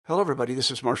Hello, everybody. This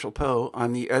is Marshall Poe.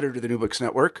 I'm the editor of the New Books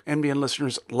Network. NBN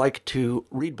listeners like to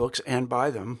read books and buy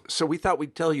them. So we thought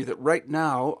we'd tell you that right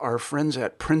now, our friends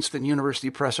at Princeton University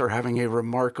Press are having a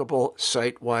remarkable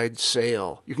site-wide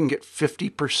sale. You can get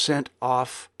 50%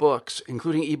 off books,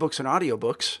 including ebooks and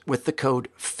audiobooks, with the code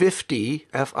 50,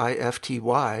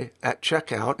 F-I-F-T-Y, at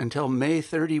checkout until May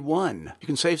 31. You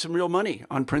can save some real money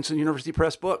on Princeton University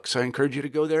Press books. I encourage you to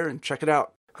go there and check it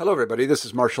out. Hello, everybody. This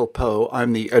is Marshall Poe.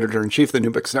 I'm the editor-in-chief of the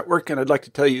New Books Network, and I'd like to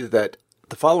tell you that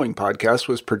the following podcast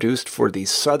was produced for the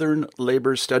Southern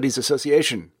Labor Studies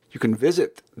Association. You can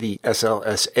visit the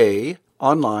SLSA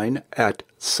online at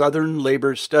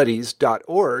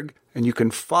southernlaborstudies.org, and you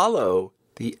can follow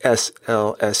the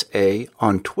SLSA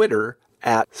on Twitter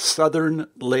at Southern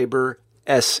Labor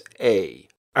SA.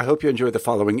 I hope you enjoy the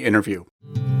following interview.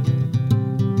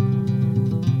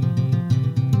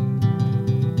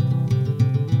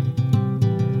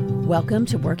 Welcome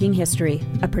to Working History,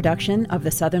 a production of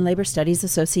the Southern Labor Studies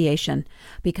Association.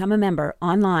 Become a member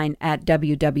online at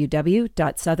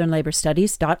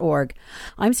www.southernlaborstudies.org.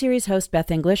 I'm series host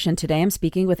Beth English, and today I'm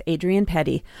speaking with Adrienne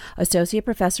Petty, Associate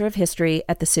Professor of History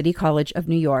at the City College of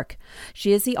New York.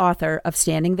 She is the author of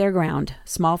Standing Their Ground,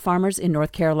 Small Farmers in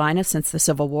North Carolina Since the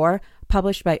Civil War,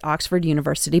 published by Oxford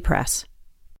University Press.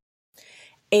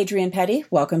 Adrienne Petty,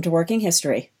 welcome to Working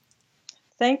History.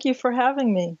 Thank you for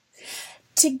having me.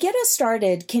 To get us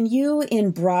started, can you,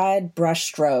 in broad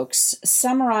brushstrokes,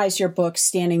 summarize your book,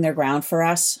 Standing Their Ground, for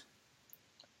us?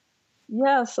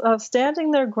 Yes,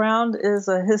 Standing Their Ground is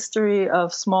a history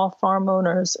of small farm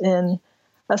owners in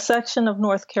a section of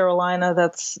North Carolina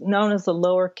that's known as the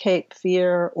Lower Cape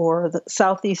Fear or the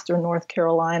southeastern North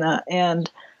Carolina.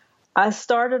 And I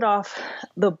started off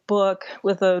the book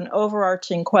with an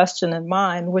overarching question in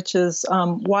mind, which is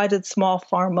why did small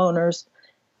farm owners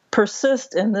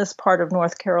persist in this part of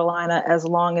North Carolina as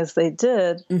long as they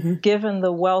did, given the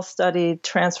well-studied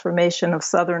transformation of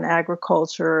Southern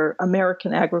agriculture,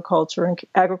 American agriculture, and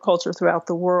agriculture throughout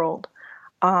the world.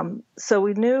 So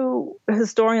we knew,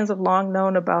 historians have long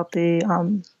known about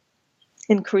the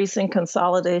increasing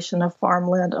consolidation of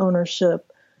farmland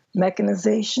ownership,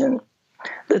 mechanization,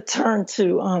 the turn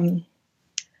to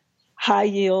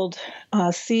high-yield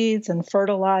seeds and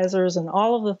fertilizers and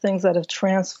all of the things that have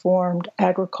transformed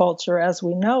agriculture as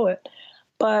we know it,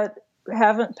 but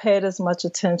haven't paid as much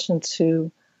attention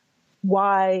to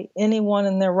why anyone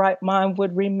in their right mind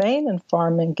would remain in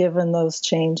farming given those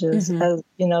changes, as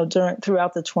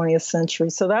throughout the 20th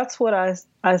century. So that's what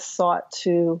I sought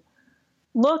to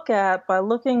look at by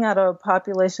looking at a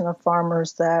population of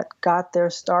farmers that got their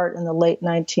start in the late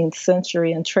 19th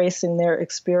century and tracing their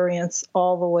experience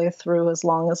all the way through as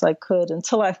long as I could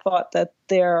until I thought that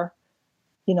the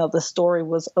story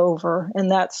was over.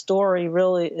 And that story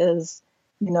really is,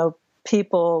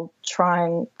 people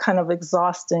trying, kind of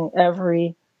exhausting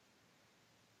every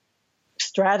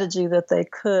strategy that they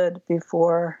could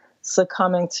before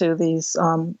succumbing to these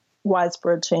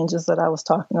widespread changes that I was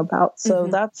talking about. So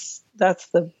that's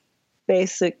the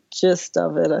basic gist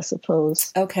of it, I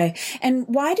suppose. Okay. And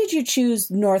why did you choose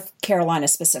North Carolina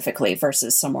specifically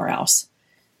versus somewhere else?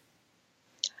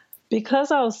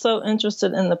 Because I was so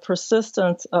interested in the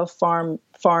persistence of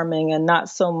farming and not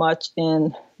so much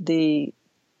in the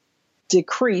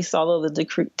decrease, although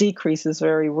the decrease is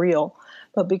very real.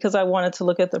 But because I wanted to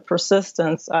look at the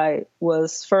persistence, I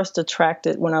was first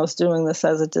attracted when I was doing this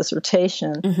as a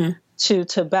dissertation to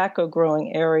tobacco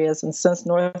growing areas. And since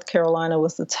North Carolina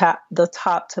was the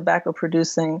top tobacco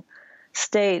producing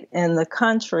state in the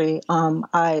country,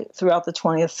 throughout the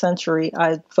 20th century,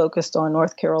 I focused on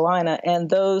North Carolina and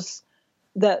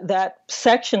that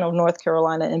section of North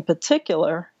Carolina in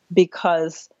particular,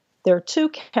 because there are two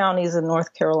counties in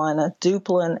North Carolina,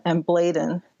 Duplin and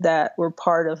Bladen, that were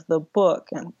part of the book,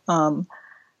 and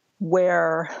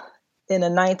where in a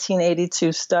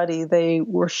 1982 study, they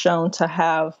were shown to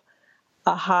have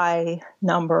a high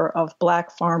number of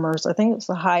Black farmers. I think it was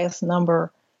the highest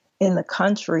number in the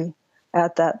country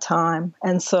at that time.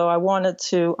 And so I wanted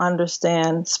to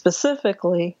understand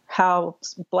specifically how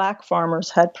Black farmers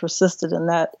had persisted in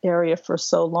that area for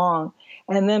so long.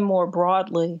 And then more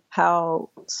broadly, how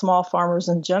small farmers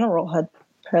in general had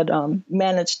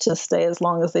managed to stay as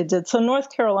long as they did. So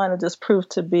North Carolina just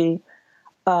proved to be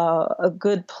a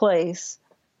good place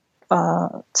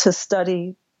to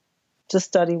study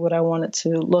what I wanted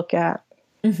to look at.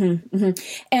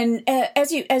 And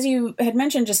as you had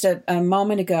mentioned just a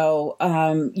moment ago,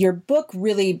 your book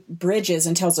really bridges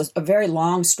and tells us a very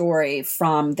long story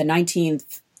from the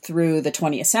 19th through the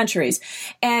 20th centuries.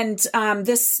 And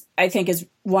this, I think, is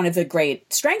one of the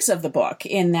great strengths of the book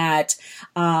in that,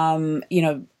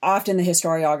 often the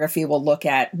historiography will look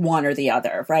at one or the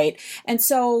other, right? And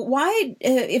so why,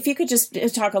 if you could just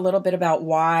talk a little bit about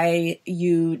why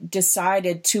you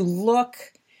decided to look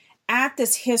at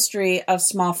this history of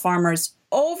small farmers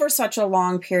over such a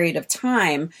long period of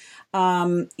time,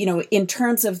 in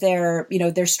terms of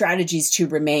their strategies to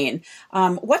remain.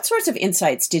 What sorts of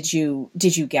insights did you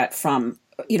get from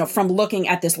looking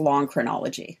at this long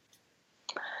chronology?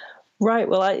 Right.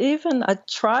 Well, I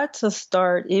tried to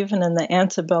start even in the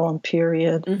antebellum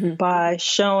period by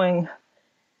showing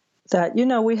that,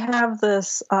 we have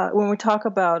this, when we talk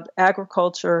about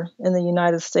agriculture in the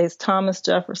United States, Thomas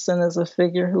Jefferson is a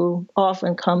figure who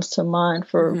often comes to mind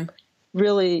for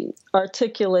really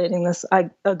articulating this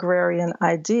agrarian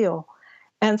ideal.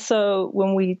 And so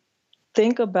when we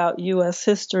think about U.S.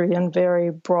 history in very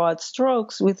broad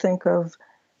strokes, we think of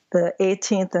the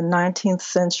 18th and 19th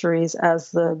centuries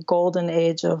as the golden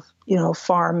age of,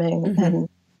 farming and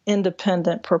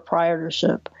independent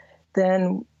proprietorship.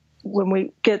 Then when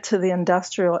we get to the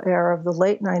industrial era of the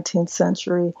late 19th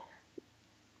century,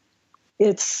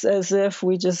 it's as if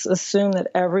we just assume that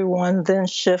everyone then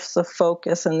shifts the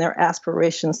focus and their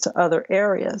aspirations to other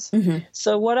areas.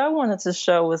 So what I wanted to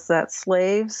show was that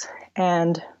slaves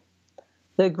and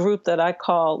the group that I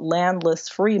call landless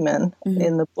freemen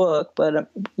in the book,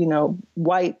 but,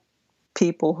 white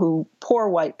people poor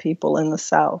white people in the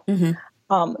South,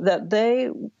 that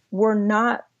they were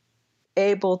not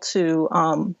able to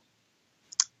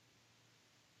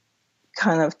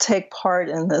kind of take part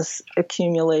in this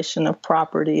accumulation of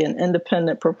property and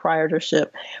independent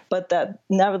proprietorship, but that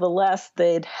nevertheless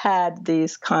they'd had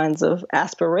these kinds of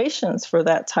aspirations for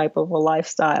that type of a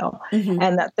lifestyle,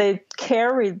 and that they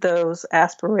carried those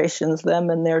aspirations,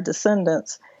 them and their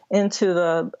descendants, into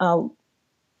the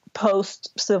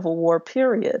post-Civil War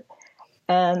period.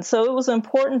 And so it was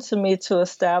important to me to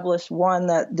establish, one,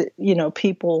 that,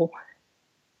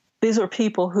 these were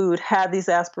people who'd had these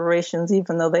aspirations,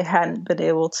 even though they hadn't been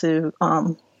able to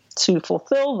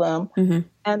fulfill them,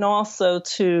 and also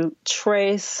to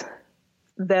trace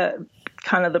the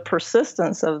kind of the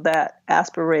persistence of that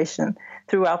aspiration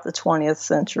throughout the 20th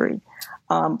century.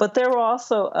 But there were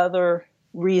also other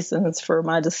reasons for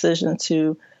my decision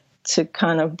to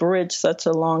kind of bridge such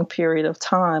a long period of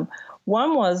time.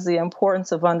 One was the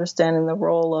importance of understanding the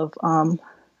role of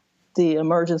the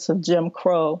emergence of Jim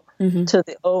Crow to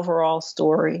the overall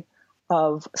story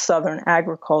of Southern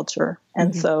agriculture.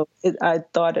 And so I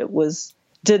thought it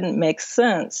didn't make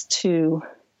sense to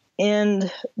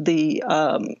end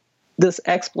this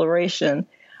exploration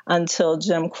until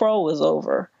Jim Crow was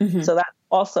over. So that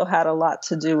also had a lot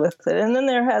to do with it. And then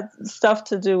there had stuff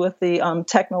to do with the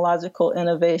technological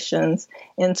innovations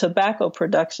in tobacco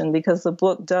production, because the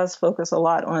book does focus a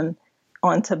lot on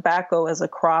tobacco as a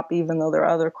crop, even though there are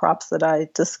other crops that I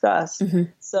discuss.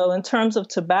 So in terms of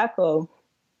tobacco,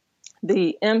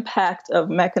 the impact of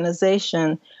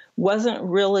mechanization didn't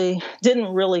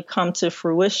really come to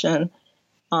fruition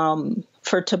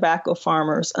for tobacco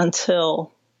farmers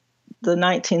until the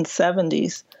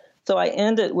 1970s. So I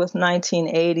ended with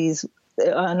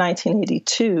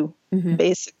 1982,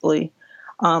 basically,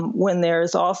 when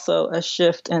there's also a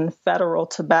shift in federal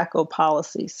tobacco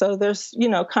policy. So there's,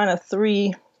 kind of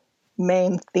three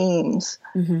main themes,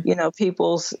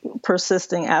 people's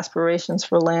persisting aspirations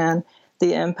for land,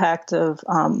 the impact of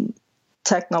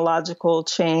technological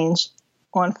change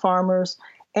on farmers,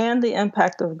 and the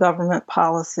impact of government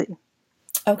policy.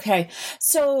 Okay.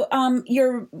 So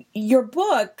your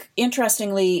book,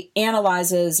 interestingly,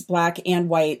 analyzes Black and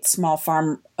white small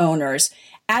farm owners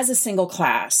as a single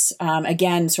class,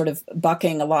 again, sort of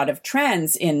bucking a lot of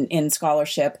trends in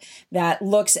scholarship that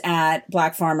looks at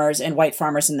Black farmers and white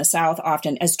farmers in the South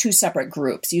often as two separate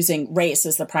groups, using race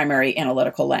as the primary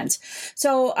analytical lens.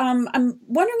 So I'm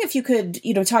wondering if you could,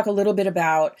 talk a little bit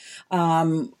about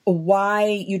why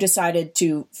you decided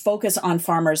to focus on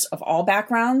farmers of all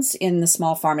backgrounds in the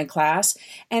small farming class,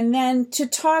 and then to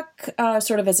talk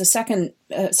sort of as a second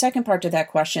part to that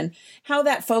question, how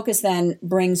that focus then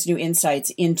brings new insights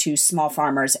into small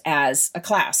farmers as a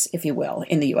class, if you will,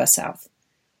 in the U.S. South.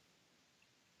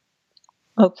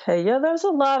 Okay, yeah, there's a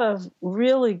lot of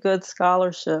really good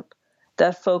scholarship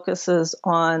that focuses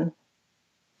on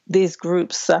these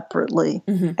groups separately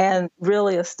and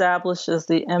really establishes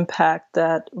the impact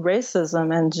that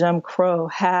racism and Jim Crow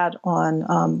had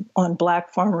on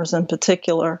Black farmers in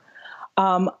particular.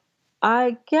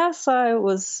 I guess I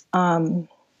was,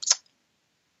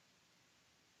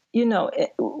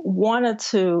 wanted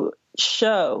to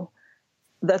show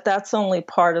that that's only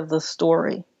part of the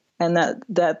story. and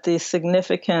that the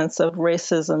significance of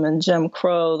racism and Jim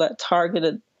Crow that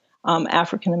targeted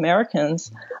African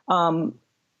Americans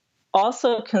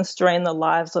also constrained the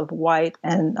lives of white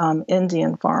and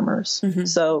Indian farmers. Mm-hmm.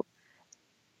 So,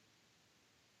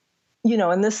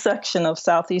 in this section of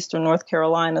southeastern North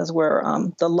Carolina is where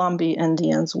the Lumbee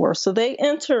Indians were. So they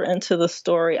enter into the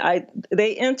story.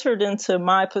 They entered into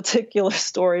my particular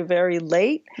story very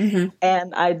late, mm-hmm.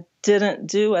 and I didn't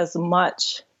do as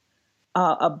much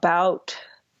about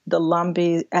the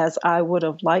Lumbee as I would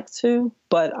have liked to,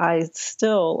 but I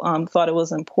still thought it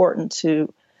was important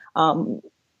to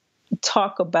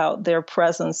talk about their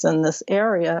presence in this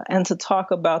area and to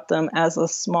talk about them as a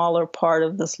smaller part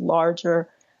of this larger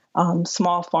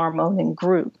small farm owning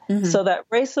group. Mm-hmm. So that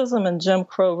racism and Jim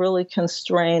Crow really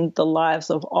constrained the lives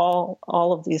of all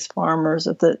of these farmers,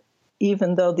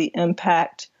 even though the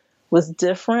impact was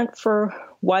different for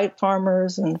white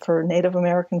farmers and for Native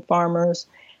American farmers,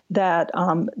 that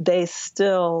they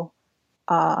still,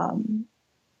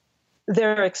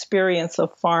 their experience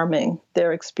of farming,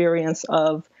 their experience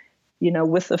of,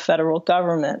 with the federal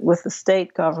government, with the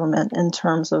state government in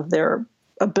terms of their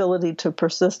ability to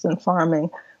persist in farming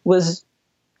was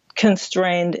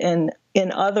constrained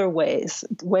in other ways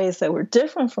that were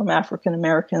different from African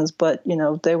Americans, but,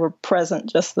 they were present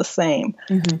just the same.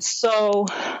 Mm-hmm. So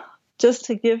just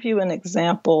to give you an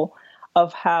example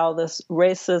of how this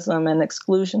racism and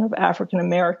exclusion of African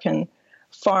American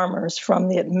farmers from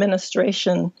the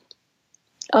administration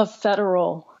of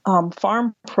federal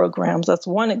farm programs, that's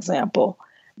one example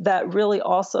that really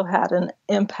also had an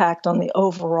impact on the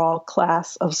overall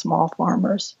class of small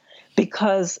farmers,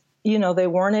 because, they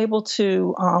weren't able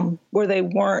to, or they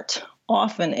weren't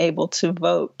often able to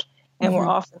vote, and mm-hmm. were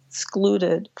often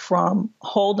excluded from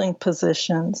holding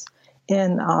positions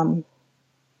in,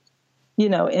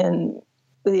 in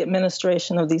the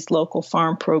administration of these local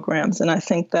farm programs. And I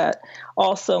think that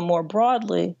also more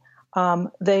broadly,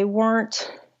 they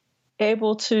weren't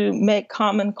able to make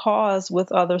common cause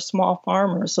with other small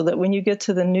farmers, so that when you get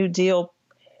to the New Deal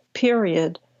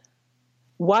period,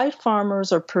 white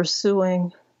farmers are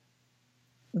pursuing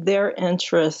their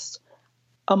interests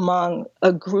among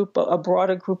a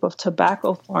broader group of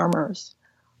tobacco farmers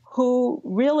who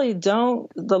really the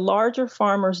larger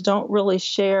farmers don't really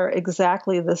share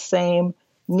exactly the same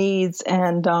needs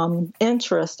and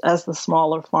interest as the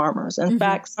smaller farmers. In mm-hmm.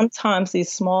 fact, sometimes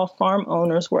these small farm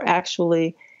owners were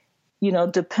actually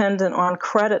dependent on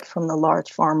credit from the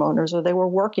large farm owners, or they were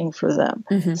working for them.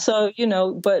 Mm-hmm. So,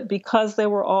 but because they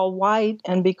were all white,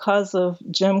 and because of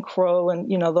Jim Crow and,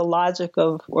 the logic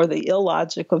or the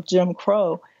illogic of Jim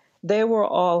Crow, they were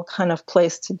all kind of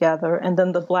placed together. And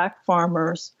then the black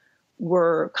farmers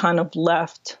were kind of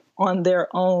left on their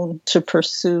own to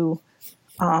pursue,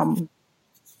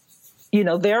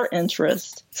 their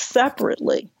interests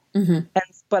separately. Mm-hmm.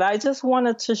 But I just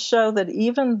wanted to show that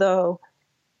even though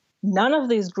none of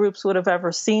these groups would have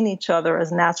ever seen each other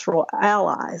as natural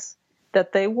allies,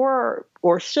 that they were,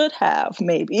 or should have,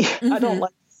 maybe, mm-hmm. I don't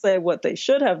like to say what they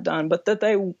should have done, but that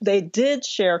they did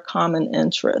share common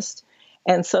interest.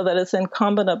 And so that it's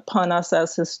incumbent upon us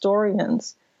as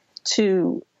historians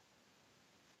to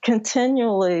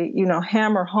continually,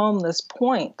 hammer home this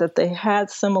point that they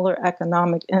had similar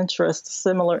economic interests,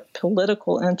 similar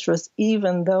political interests,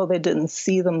 even though they didn't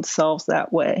see themselves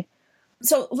that way.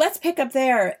 So let's pick up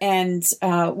there and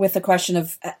with the question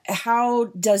of how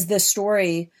does this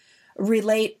story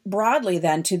relate broadly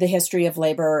then to the history of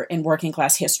labor and working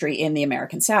class history in the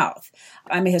American South?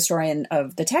 I'm a historian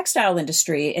of the textile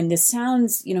industry, and this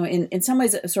sounds, in some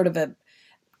ways sort of a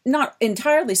not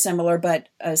entirely similar, but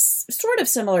a sort of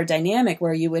similar dynamic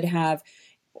where you would have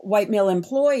white male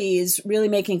employees really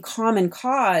making common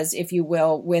cause, if you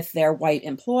will, with their white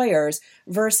employers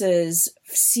versus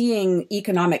seeing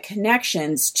economic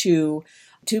connections to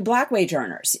black wage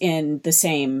earners in the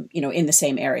same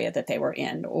area that they were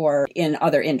in, or in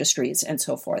other industries and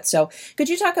so forth. So could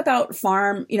you talk about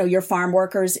your farm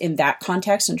workers in that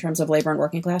context in terms of labor and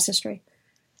working class history?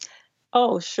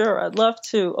 Oh, sure. I'd love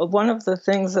to. One of the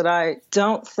things that I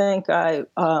don't think I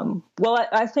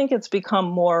think it's become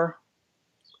more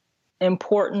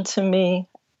important to me.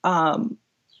 And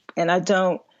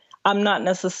I'm not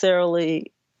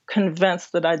necessarily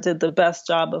convinced that I did the best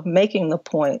job of making the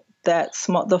point that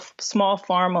the small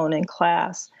farm owning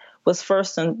class was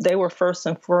they were first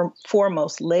and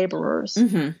foremost laborers.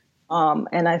 Mm-hmm.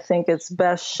 And I think it's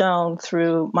best shown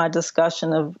through my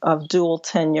discussion of dual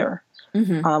tenure,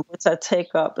 mm-hmm. Which I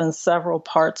take up in several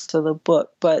parts to the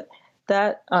book. But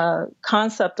that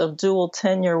concept of dual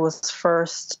tenure was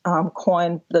first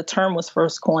coined. The term was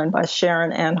first coined by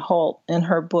Sharon Ann Holt in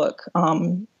her book,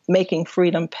 Making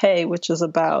Freedom Pay, which is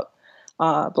about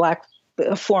Black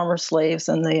former slaves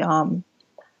in the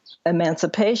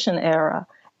Emancipation era.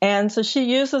 And so she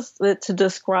uses it to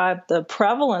describe the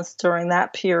prevalence during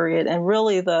that period and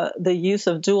really the use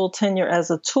of dual tenure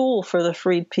as a tool for the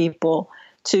freed people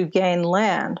to gain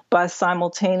land by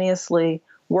simultaneously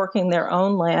working their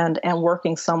own land and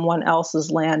working someone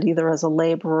else's land, either as a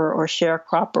laborer or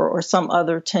sharecropper or some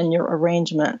other tenure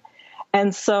arrangement.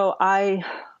 And so I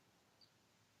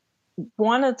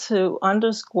wanted to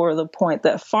underscore the point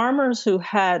that farmers who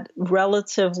had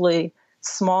relatively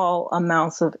small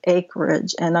amounts of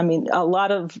acreage, and I mean,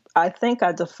 I think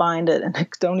I defined it, and I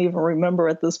don't even remember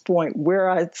at this point where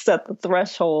I set the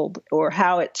threshold or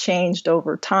how it changed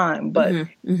over time. But,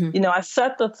 I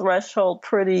set the threshold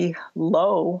pretty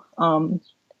low,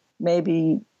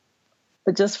 maybe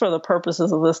just for the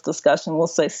purposes of this discussion, we'll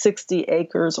say 60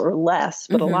 acres or less,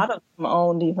 but a lot of them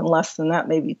owned even less than that,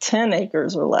 maybe 10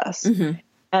 acres or less.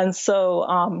 And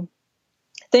so,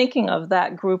 thinking of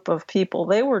that group of people,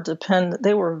 they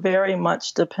were very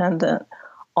much dependent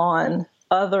on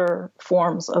other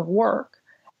forms of work.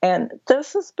 And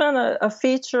this has been a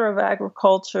feature of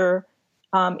agriculture,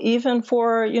 even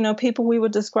for, people we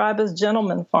would describe as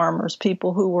gentleman farmers,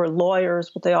 people who were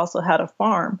lawyers, but they also had a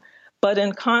farm. But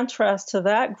in contrast to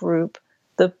that group,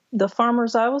 the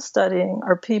farmers I was studying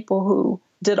are people who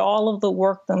did all of the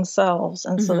work themselves.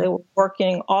 And so they were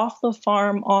working off the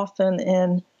farm, often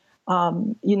in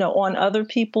on other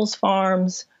people's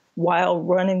farms while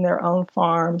running their own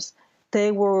farms.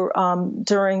 They were,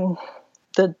 during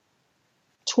the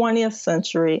 20th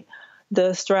century,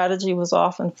 the strategy was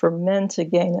often for men to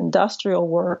gain industrial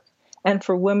work and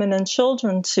for women and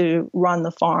children to run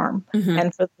the farm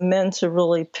and for the men to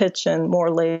really pitch in more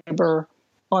labor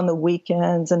on the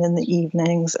weekends and in the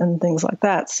evenings and things like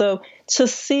that. So to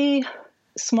see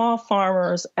small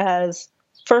farmers as,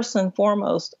 first and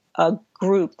foremost, a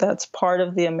group that's part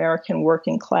of the American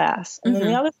working class. And then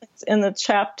the other things in the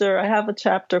chapter, I have a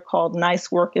chapter called Nice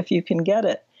Work If You Can Get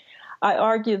It. I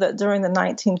argue that during the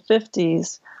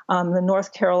 1950s, the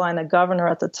North Carolina governor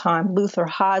at the time, Luther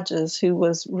Hodges, who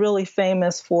was really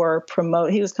famous for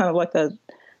he was kind of like a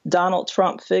Donald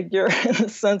Trump figure in the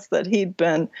sense that he'd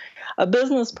been a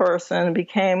business person,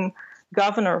 became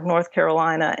governor of North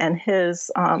Carolina, and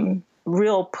his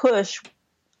real push,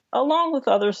 along with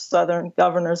other Southern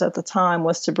governors at the time,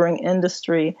 was to bring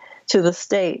industry to the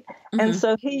state. And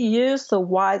so he used the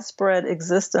widespread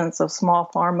existence of small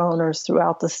farm owners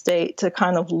throughout the state to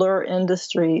kind of lure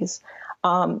industries.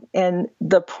 And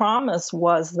the promise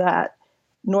was that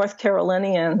North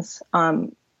Carolinians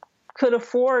could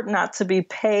afford not to be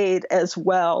paid as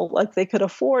well. Like they could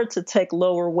afford to take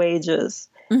lower wages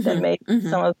than maybe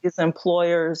some of these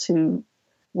employers who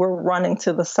were running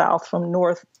to the south from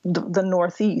the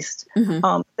northeast.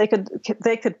 They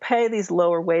could pay these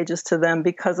lower wages to them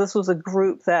because this was a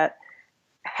group that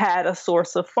had a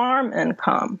source of farm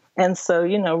income. And so,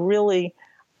 really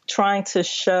trying to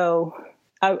show,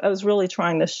 I was really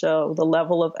trying to show the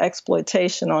level of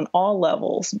exploitation on all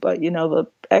levels, but, the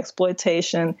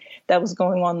exploitation that was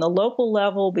going on the local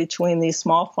level between these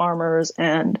small farmers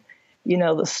and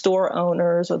the store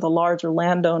owners or the larger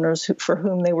landowners for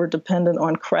whom they were dependent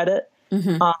on credit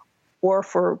or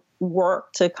for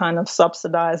work to kind of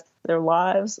subsidize their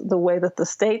lives, the way that the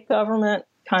state government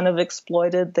kind of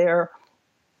exploited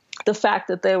the fact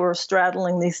that they were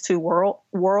straddling these two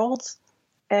worlds.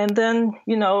 And then,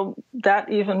 that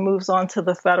even moves on to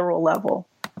the federal level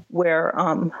where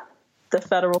the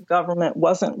federal government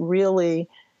wasn't really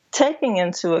taking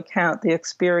into account the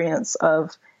experience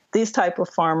of these type of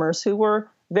farmers who were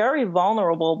very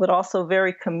vulnerable, but also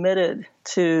very committed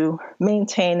to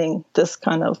maintaining this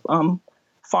kind of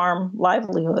farm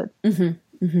livelihood.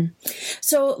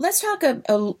 So let's talk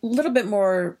a little bit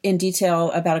more in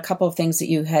detail about a couple of things that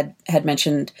you had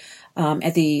mentioned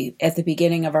at the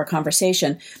beginning of our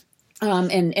conversation.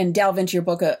 And delve into your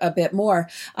book a bit more.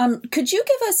 Could you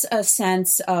give us a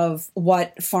sense of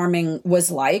what farming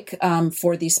was like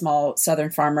for these small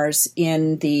Southern farmers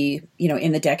in the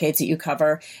decades that you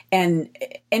cover, and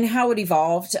how it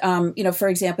evolved? For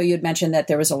example, you had mentioned that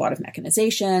there was a lot of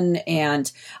mechanization,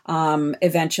 and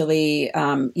eventually,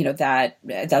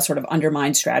 that sort of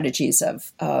undermined strategies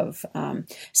of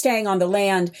staying on the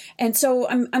land. And so,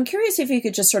 I'm curious if you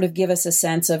could just sort of give us a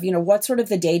sense of what sort of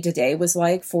the day-to-day was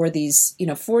like for these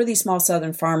small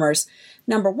Southern farmers,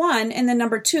 number one, and then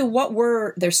number two, what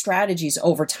were their strategies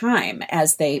over time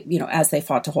as they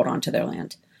fought to hold on to their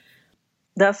land?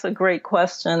 That's a great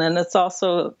question. And it's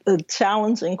also a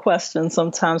challenging question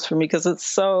sometimes for me because it's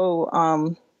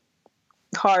so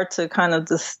hard to kind of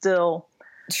distill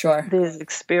Sure. these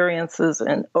experiences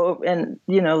and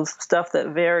stuff that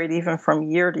varied even from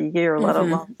year to year, let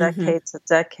alone decade to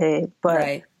decade. But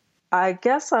Right. I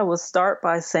guess I would start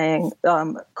by saying,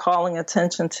 calling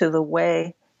attention to the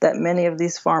way that many of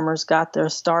these farmers got their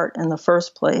start in the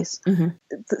first place.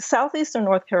 Southeastern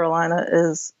North Carolina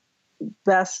is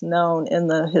best known in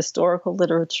the historical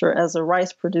literature as a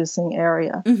rice-producing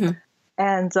area.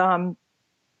 And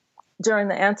during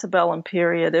the antebellum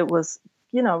period, it was,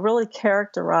 really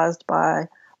characterized by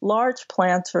large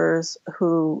planters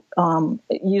who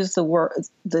used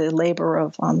the labor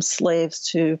of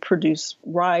slaves to produce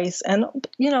rice. And,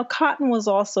 cotton was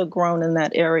also grown in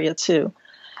that area too.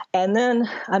 And then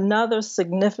another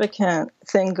significant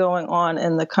thing going on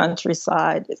in the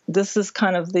countryside, this is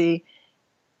kind of the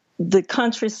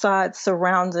countryside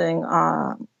surrounding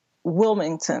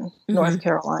Wilmington, North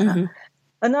Carolina.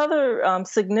 Another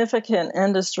significant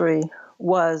industry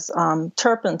was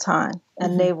turpentine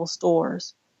and naval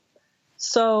stores.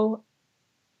 So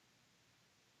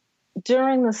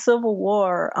during the Civil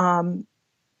War,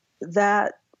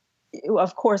 that,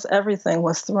 of course, everything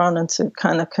was thrown into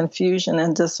kind of confusion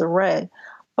and disarray.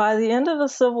 By the end of the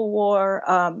Civil War,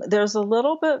 there's a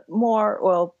little bit more,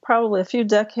 well, probably a few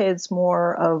decades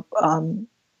more of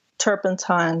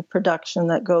turpentine production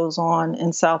that goes on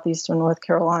in southeastern North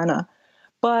Carolina.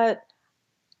 But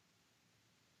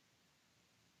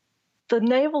the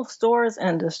naval stores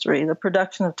industry, the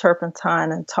production of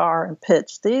turpentine and tar and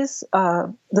pitch, this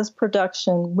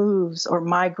production moves or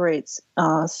migrates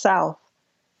south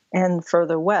and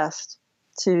further west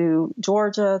to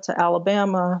Georgia, to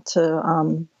Alabama,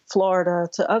 to Florida,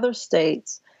 to other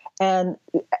states. And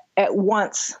at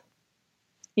once,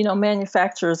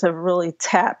 manufacturers have really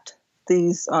tapped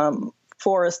these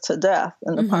forests to death,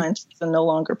 and the pine trees are no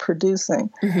longer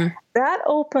producing. That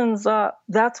opens up,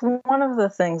 that's one of the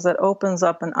things that opens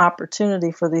up an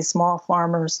opportunity for these small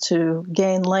farmers to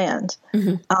gain land.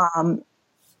 The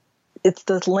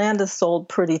land is sold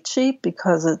pretty cheap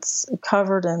because it's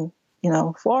covered in,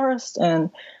 forest. And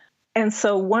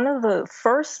so one of the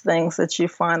first things that you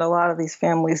find a lot of these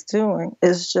families doing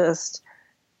is just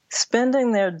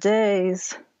spending their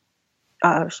days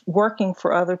working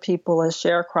for other people as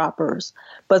sharecroppers,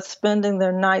 but spending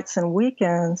their nights and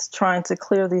weekends trying to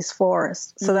clear these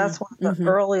forests. So that's one of the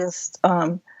earliest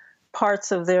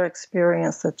parts of their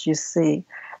experience that you see.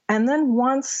 And then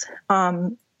once they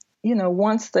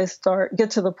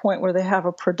get to the point where they have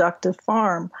a productive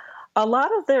farm, a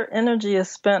lot of their energy is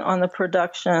spent on the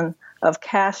production of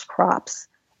cash crops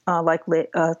like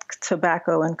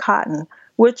tobacco and cotton,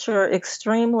 which are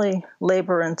extremely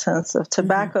labor intensive.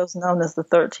 Tobacco is known as the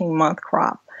 13-month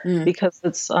crop because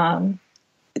it's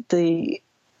the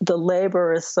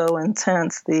labor is so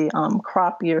intense. The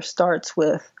crop year starts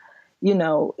with,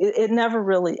 it never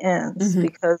really ends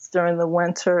because during the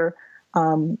winter,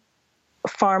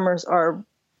 farmers are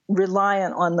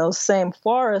reliant on those same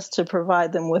forests to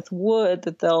provide them with wood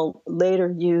that they'll later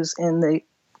use in the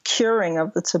curing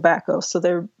of the tobacco.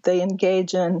 So they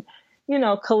engage in,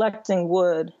 collecting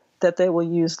wood that they will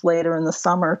use later in the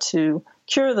summer to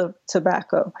cure the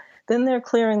tobacco. Then they're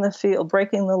clearing the field,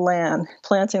 breaking the land,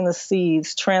 planting the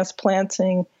seeds,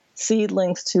 transplanting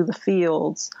seedlings to the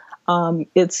fields.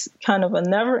 It's kind of a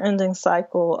never-ending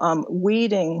cycle,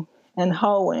 weeding and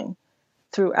hoeing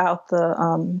throughout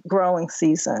the growing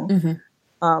season.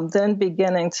 Then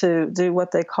beginning to do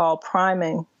what they call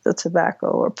priming the tobacco,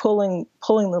 or pulling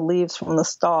the leaves from the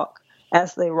stalk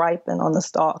as they ripen on the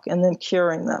stalk, and then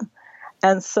curing them.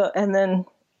 And then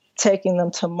taking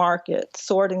them to market,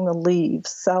 sorting the leaves,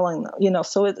 selling them,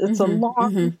 so it's a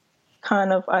long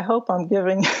kind of, I hope I'm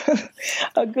giving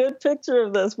a good picture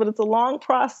of this, but it's a long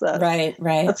process. Right.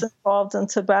 That's involved in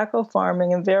tobacco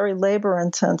farming and very labor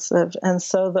intensive. And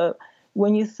so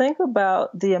when you think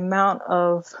about the amount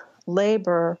of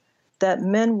labor that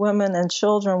men, women, and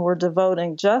children were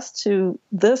devoting just to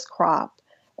this crop,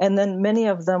 and then many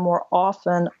of them were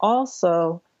often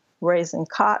also raising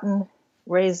cotton,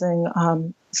 raising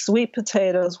sweet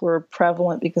potatoes were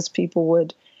prevalent because people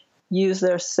would use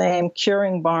their same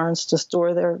curing barns to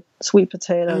store their sweet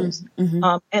potatoes,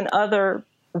 and other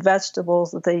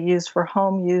vegetables that they use for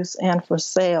home use and for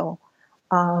sale.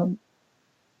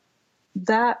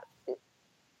 That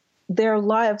their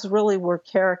lives really were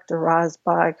characterized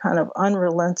by kind of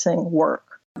unrelenting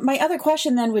work. My other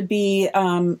question then would be,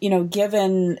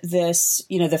 given this,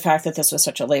 the fact that this was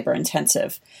such a labor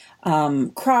intensive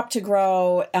crop to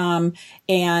grow,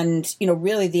 and,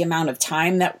 really the amount of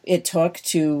time that it took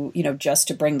to, just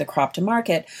to bring the crop to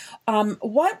market,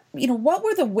 what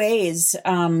were the ways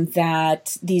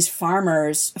that these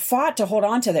farmers fought to hold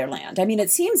on to their land? I mean,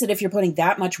 it seems that if you're putting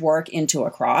that much work into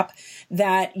a crop,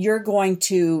 that you're going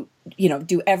to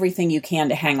do everything you can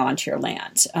to hang on to your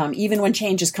land, even when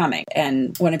change is coming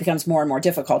and when it becomes more and more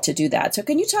difficult to do that. So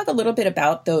can you talk a little bit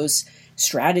about those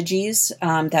strategies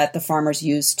that the farmers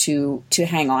use to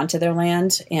hang on to their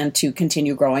land and to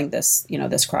continue growing this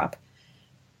crop?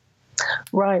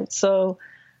 Right. So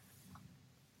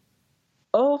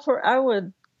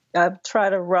I'd try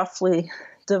to roughly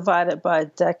divide it by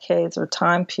decades or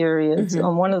time periods.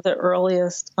 Mm-hmm. One of the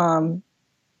earliest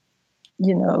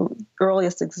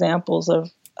earliest examples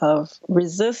of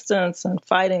resistance and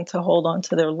fighting to hold on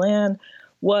to their land,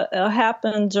 what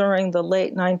happened during the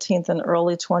late 19th and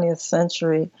early 20th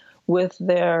century with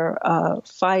their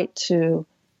fight to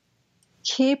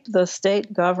keep the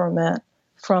state government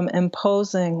from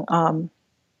imposing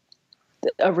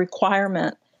a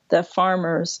requirement that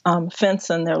farmers fence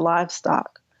in their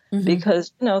livestock. Mm-hmm.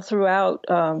 Because, throughout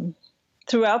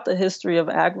the history of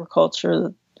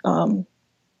agriculture,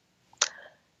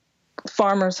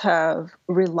 farmers have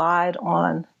relied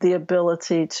on the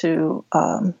ability to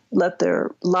let their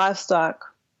livestock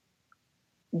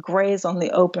graze on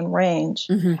the open range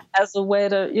mm-hmm. as a way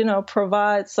to,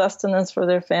 provide sustenance for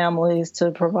their families, to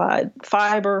provide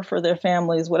fiber for their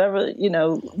families, whatever,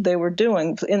 they were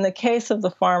doing. In the case of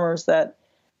the farmers that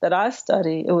I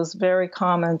study, it was very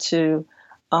common for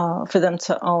them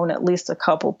to own at least a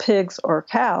couple pigs or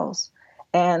cows.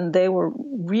 And they were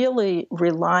really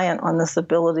reliant on this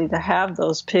ability to have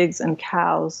those pigs and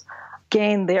cows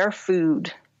gain their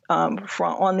food on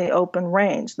the open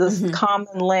range, this mm-hmm.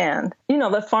 common land.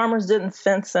 The farmers didn't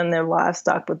fence in their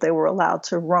livestock, but they were allowed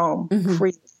to roam mm-hmm.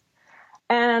 freely.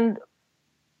 And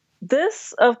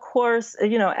this, of course,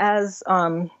 as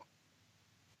the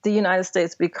United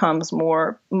States becomes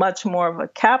much more of a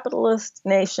capitalist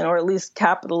nation, or at least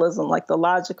capitalism, like the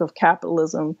logic of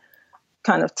capitalism,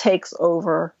 kind of takes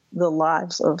over the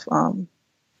lives of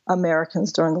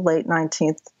Americans during the late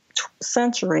 19th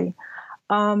century.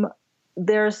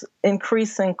 There's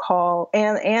increasing call,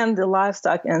 and the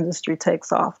livestock industry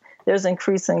takes off. There's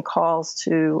increasing calls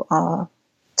to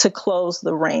close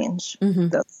the range.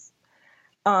 Mm-hmm.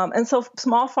 And so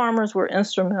small farmers were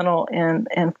instrumental in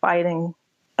fighting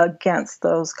against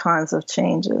those kinds of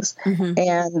changes. Mm-hmm.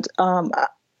 And,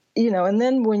 and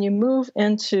then when you move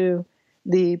into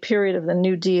the period of the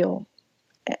New Deal,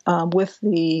 with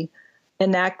the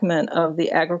enactment of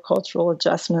the Agricultural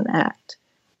Adjustment Act,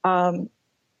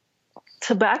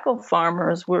 tobacco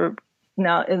farmers were,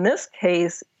 now in this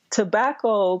case,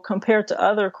 tobacco compared to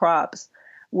other crops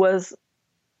was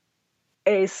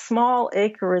a small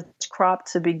acreage crop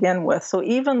to begin with. So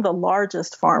even the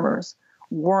largest farmers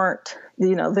weren't,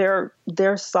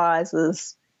 their size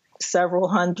is several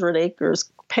hundred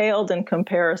acres, paled in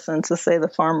comparison to, say, the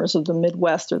farmers of the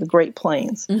Midwest or the Great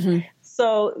Plains. Mm-hmm.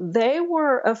 So they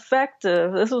were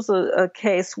effective. This was a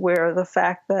case where the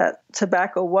fact that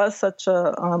tobacco was such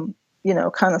a,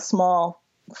 kind of small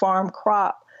farm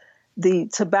crop, the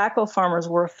tobacco farmers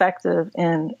were effective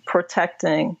in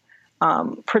protecting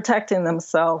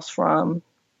themselves from,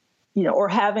 or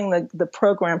having the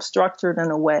program structured in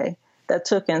a way that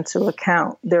took into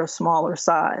account their smaller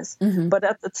size. Mm-hmm. But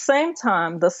at the same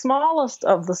time, the smallest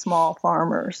of the small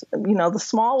farmers, the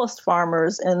smallest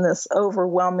farmers in this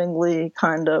overwhelmingly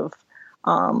kind of,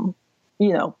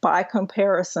 by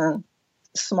comparison,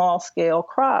 small scale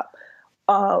crop,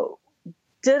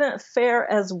 didn't fare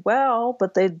as well,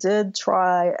 but they did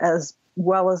try as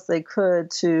well as they could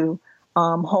to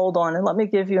hold on. And let me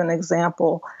give you an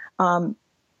example.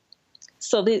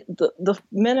 So the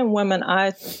men and women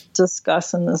I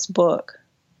discuss in this book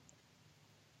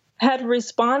had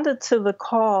responded to the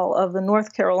call of the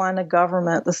North Carolina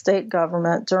government, the state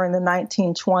government, during the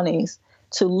 1920s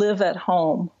to live at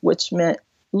home, which meant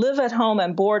live at home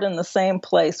and board in the same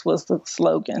place was the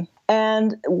slogan.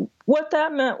 And what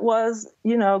that meant was,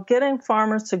 getting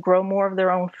farmers to grow more of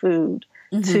their own food,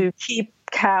 mm-hmm. to keep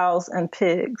cows and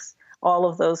pigs, all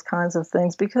of those kinds of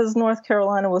things, because North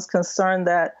Carolina was concerned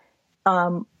that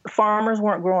farmers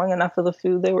weren't growing enough of the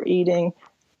food they were eating.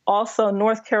 Also,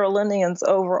 North Carolinians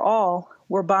overall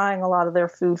were buying a lot of their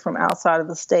food from outside of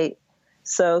the state.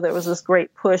 So there was this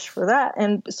great push for that.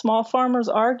 And small farmers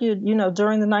argued,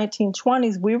 during the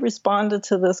 1920s, we responded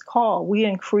to this call. We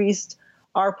increased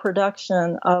our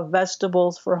production of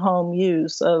vegetables for home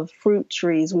use, of fruit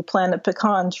trees. We planted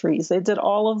pecan trees. They did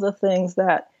all of the things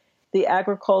that the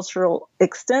agricultural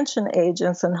extension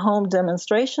agents and home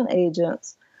demonstration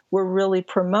agents were really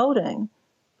promoting.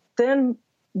 Then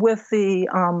with the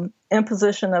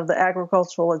imposition of the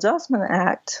Agricultural Adjustment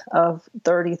Act of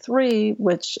 33,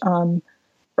 which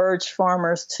urged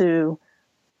farmers to,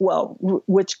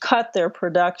 which cut their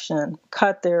production,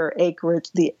 cut their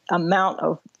acreage, the amount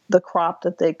of the crop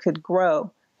that they could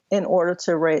grow in order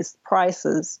to raise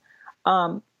prices.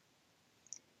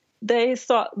 They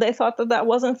thought that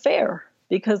wasn't fair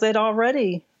because they'd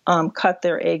already cut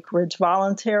their acreage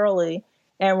voluntarily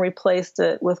and replaced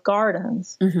it with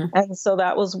gardens. Mm-hmm. And so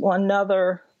that was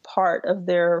another part of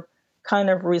their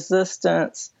kind of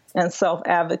resistance and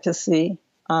self-advocacy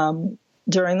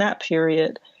during that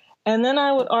period. And then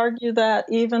I would argue that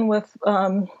even with,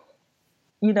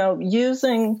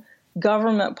 using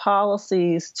government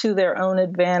policies to their own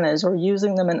advantage or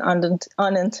using them in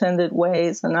unintended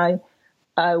ways, and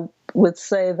I would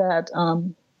say that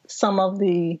some of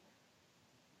the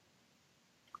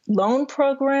loan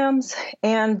programs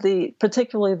and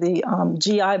particularly the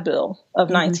GI Bill of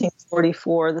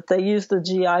 1944, that they used the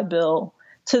GI Bill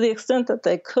to the extent that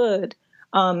they could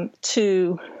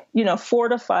to,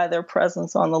 fortify their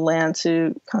presence on the land,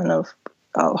 to kind of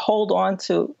hold on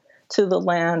to the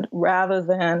land, rather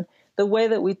than the way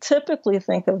that we typically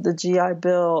think of the GI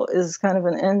Bill is kind of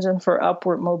an engine for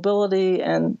upward mobility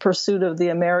and pursuit of the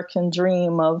American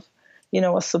dream of,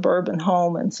 a suburban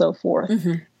home and so forth.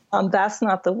 Mm-hmm. That's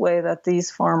not the way that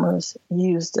these farmers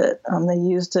used it. They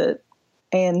used it,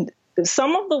 and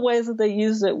some of the ways that they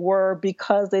used it were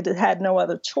because they had no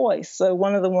other choice. So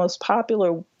one of the most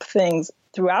popular things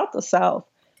throughout the South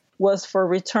was for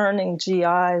returning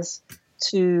GIs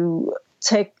to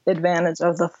take advantage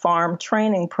of the farm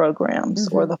training programs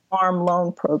or the farm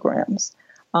loan programs.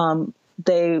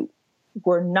 They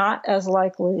were not as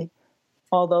likely,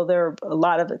 although there are a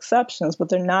lot of exceptions, but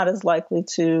they're not as likely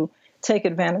to take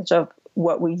advantage of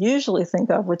what we usually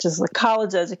think of, which is the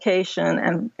college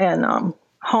education and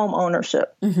home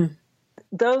ownership. Mm-hmm.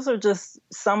 Those are just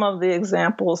some of the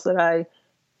examples that I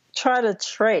try to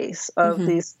trace of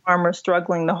these farmers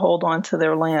struggling to hold on to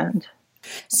their land.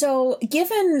 So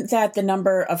given that the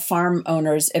number of farm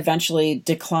owners eventually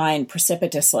declined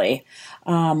precipitously,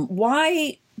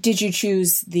 why did you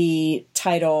choose the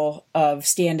title of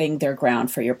Standing Their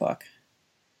Ground for your book?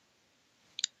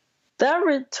 That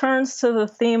returns to the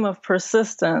theme of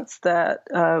persistence that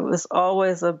was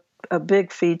always a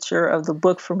big feature of the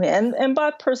book for me. And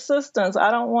by persistence, I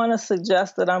don't want to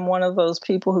suggest that I'm one of those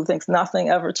people who thinks nothing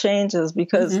ever changes,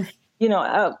 because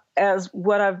as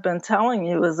what I've been telling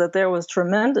you is that there was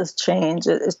tremendous change.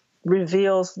 It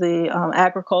reveals the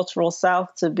agricultural South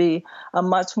to be a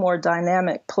much more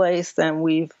dynamic place than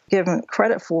we've given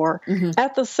credit for. Mm-hmm.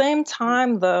 At the same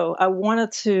time, though, I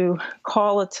wanted to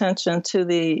call attention to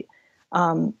the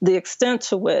extent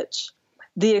to which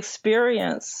the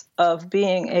experience of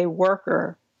being a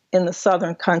worker in the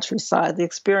southern countryside, the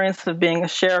experience of being a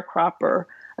sharecropper,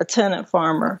 a tenant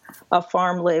farmer, a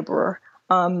farm laborer,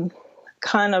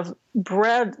 kind of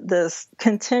bred this,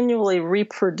 continually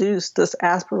reproduced this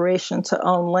aspiration to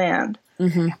own land.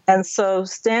 Mm-hmm. And so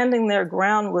Standing Their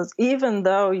Ground was, even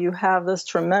though you have this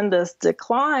tremendous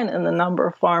decline in the number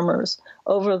of farmers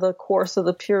over the course of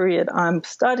the period I'm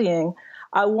studying,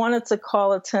 I wanted to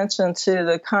call attention to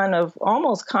the kind of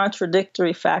almost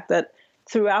contradictory fact that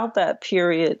throughout that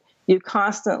period, you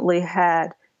constantly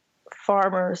had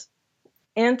farmers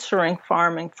entering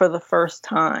farming for the first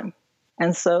time.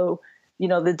 And so,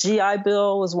 the GI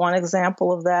Bill was one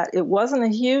example of that. It wasn't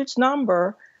a huge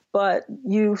number, but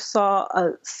you saw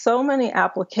so many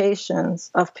applications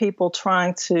of people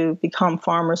trying to become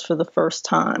farmers for the first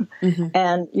time. Mm-hmm.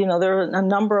 And, there are a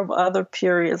number of other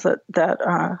periods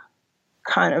that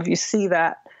kind of, you see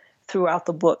that throughout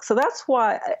the book. So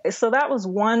that was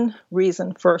one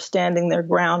reason for Standing Their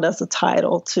Ground as a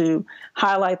title, to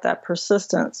highlight that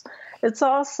persistence. It's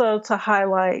also to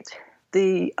highlight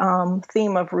the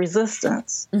theme of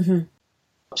resistance. Mm-hmm.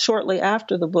 Shortly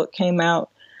after the book came out,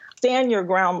 Stand Your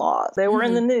Ground laws, they were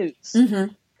in the news.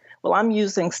 Mm-hmm. Well, I'm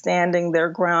using Standing Their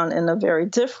Ground in a very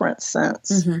different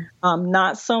sense,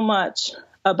 not so much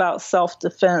about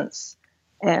self-defense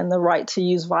and the right to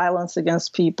use violence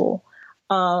against people,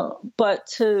 but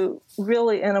to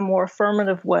really, in a more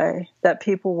affirmative way, that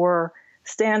people were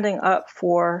standing up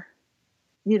for,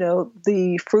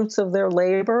 the fruits of their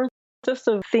labor. Just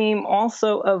a theme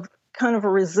also of kind of a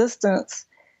resistance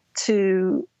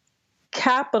to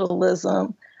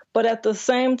capitalism, But at the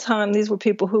same time, these were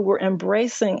people who were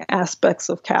embracing aspects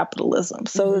of capitalism.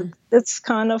 So it's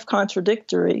kind of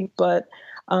contradictory, but,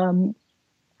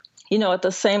 at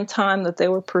the same time that they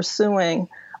were pursuing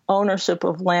ownership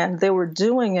of land, they were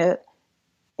doing it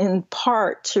in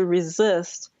part to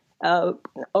resist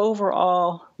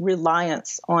overall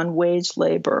reliance on wage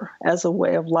labor as a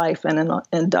way of life and in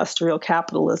industrial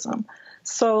capitalism.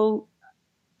 So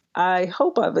I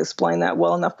hope I've explained that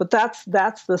well enough, but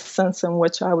that's the sense in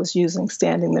which I was using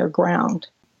standing their ground.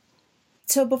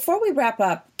 So before we wrap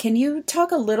up, can you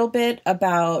talk a little bit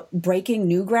about Breaking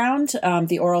New Ground,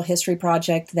 the oral history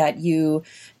project that you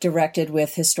directed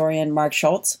with historian Mark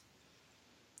Schultz?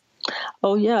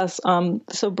 Oh, yes.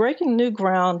 So Breaking New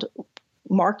Ground,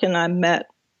 Mark and I met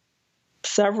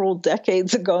several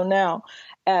decades ago now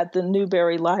at the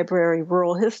Newberry Library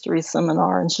Rural History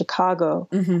Seminar in Chicago.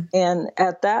 And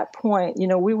at that point,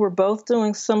 we were both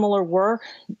doing similar work.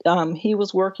 He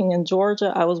was working in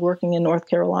Georgia. I was working in North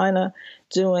Carolina,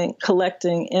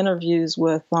 collecting interviews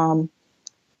with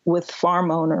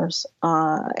farm owners.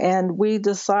 And we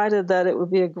decided that it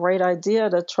would be a great idea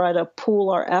to try to pool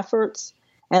our efforts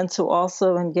and to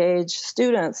also engage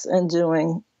students in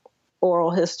doing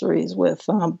oral histories with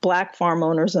Black farm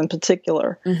owners in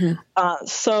particular.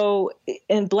 So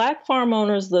in Black farm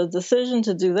owners, the decision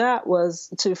to do that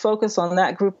was to focus on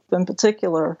that group in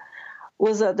particular,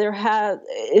 was that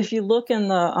if you look in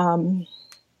the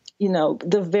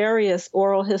various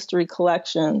oral history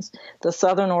collections, the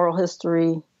Southern Oral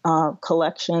History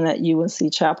collection at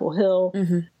UNC Chapel Hill,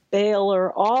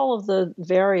 Baylor, all of the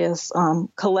various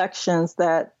collections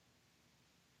that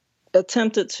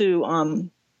attempted to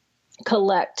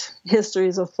collect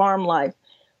histories of farm life,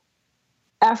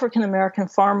 African American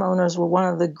farm owners were one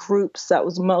of the groups that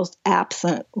was most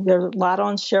absent. There's a lot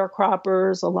on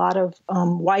sharecroppers, a lot of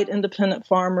white independent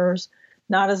farmers,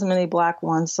 not as many Black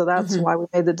ones. So that's why we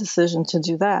made the decision to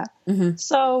do that.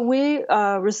 So we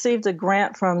received a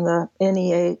grant from the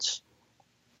NEH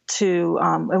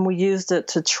and we used it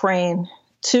to train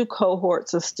 2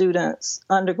 cohorts of students,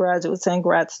 undergraduates and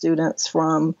grad students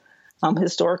from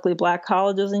historically Black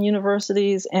colleges and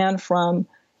universities, and from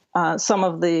some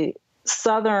of the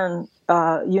Southern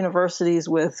universities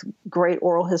with great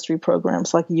oral history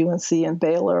programs like UNC and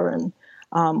Baylor, and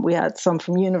we had some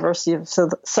from University of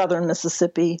Southern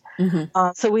Mississippi.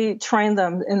 So we trained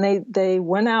them, and they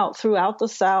went out throughout the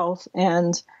South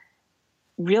and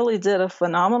really did a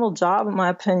phenomenal job, in my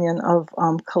opinion, of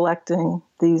collecting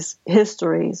these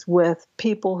histories with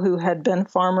people who had been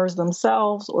farmers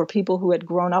themselves, or people who had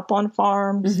grown up on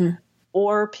farms,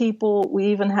 or we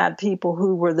even had people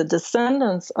who were the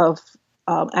descendants of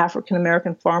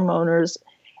African-American farm owners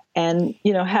and,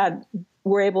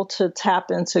 were able to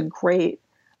tap into great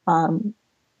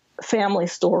family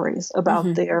stories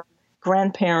about their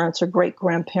grandparents or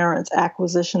great-grandparents'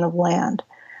 acquisition of land.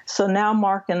 So now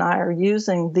Mark and I are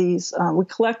using these.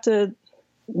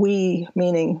 We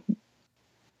meaning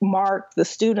Mark, the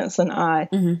students, and I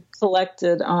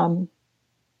collected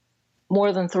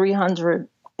more than 300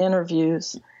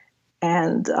 interviews,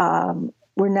 and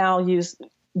we're now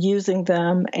using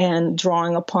them and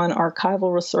drawing upon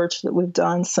archival research that we've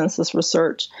done, census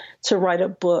research, to write a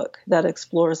book that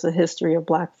explores the history of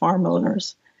Black farm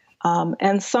owners.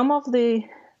 And some of the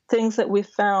things that we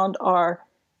found are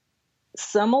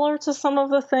similar to some of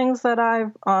the things that I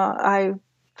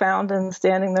found in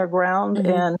Standing Their Ground.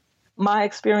 And my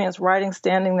experience writing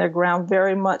Standing Their Ground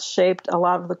very much shaped a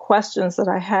lot of the questions that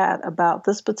I had about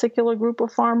this particular group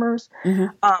of farmers.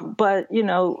 But,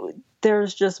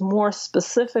 there's just more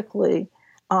specifically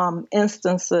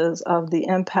instances of the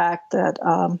impact that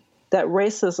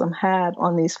racism had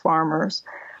on these farmers.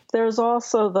 There's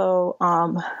also, though,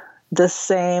 the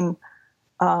same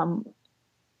kind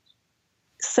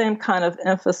of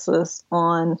emphasis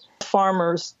on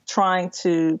farmers trying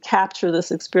to capture this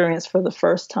experience for the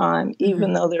first time,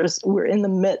 even though we're in the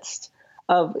midst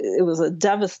of, it was a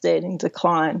devastating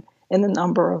decline in the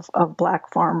number of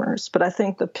Black farmers. But I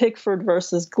think the Pickford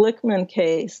versus Glickman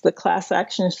case, the class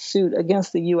action suit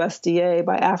against the USDA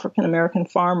by African American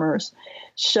farmers,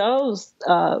 shows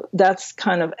that's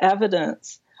kind of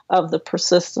evidence of the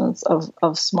persistence of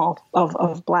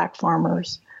Black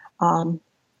farmers.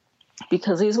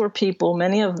 Because these were people,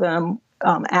 many of them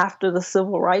after the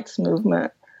Civil Rights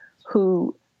Movement,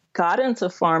 who got into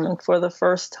farming for the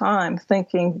first time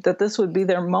thinking that this would be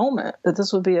their moment, that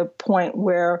this would be a point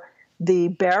where the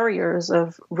barriers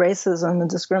of racism and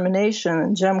discrimination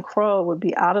and Jim Crow would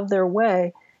be out of their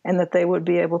way, and that they would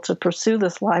be able to pursue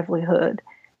this livelihood.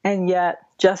 And yet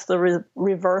just the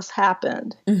reverse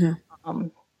happened.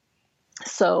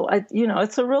 So,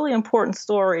 it's a really important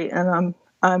story, and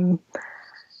I'm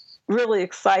really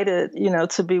excited,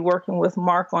 to be working with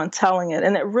Mark on telling it.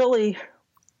 And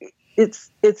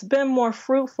it's been more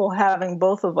fruitful having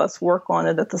both of us work on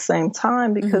it at the same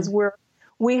time, because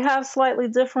we have slightly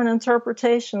different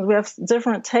interpretations. We have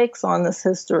different takes on this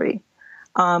history.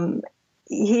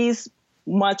 He's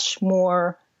much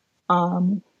more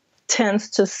tends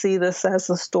to see this as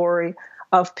a story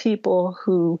of people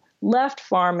who left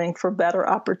farming for better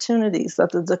opportunities,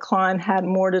 that the decline had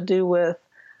more to do with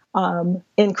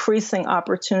increasing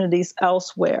opportunities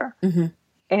elsewhere.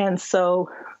 And so,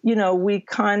 we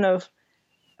kind of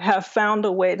have found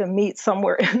a way to meet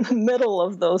somewhere in the middle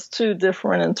of those two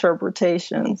different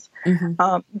interpretations.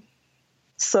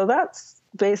 So that's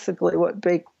basically what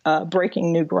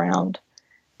Breaking New Ground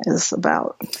is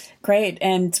about. Great.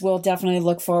 And we'll definitely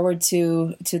look forward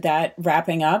to that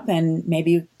wrapping up, and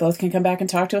maybe both can come back and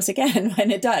talk to us again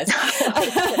when it does.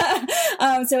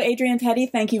 So Adrienne Petty,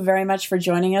 thank you very much for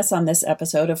joining us on this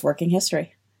episode of Working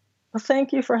History. Well,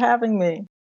 thank you for having me.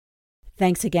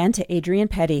 Thanks again to Adrienne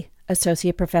Petty,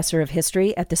 Associate Professor of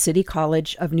History at the City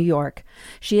College of New York.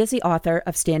 She is the author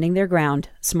of Standing Their Ground,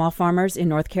 Small Farmers in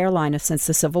North Carolina Since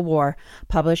the Civil War,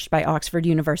 published by Oxford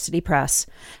University Press.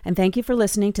 And thank you for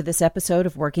listening to this episode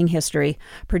of Working History,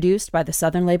 produced by the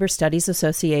Southern Labor Studies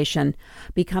Association.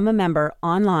 Become a member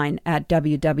online at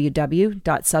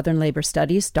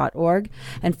www.southernlaborstudies.org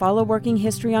and follow Working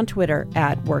History on Twitter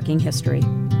at Working History.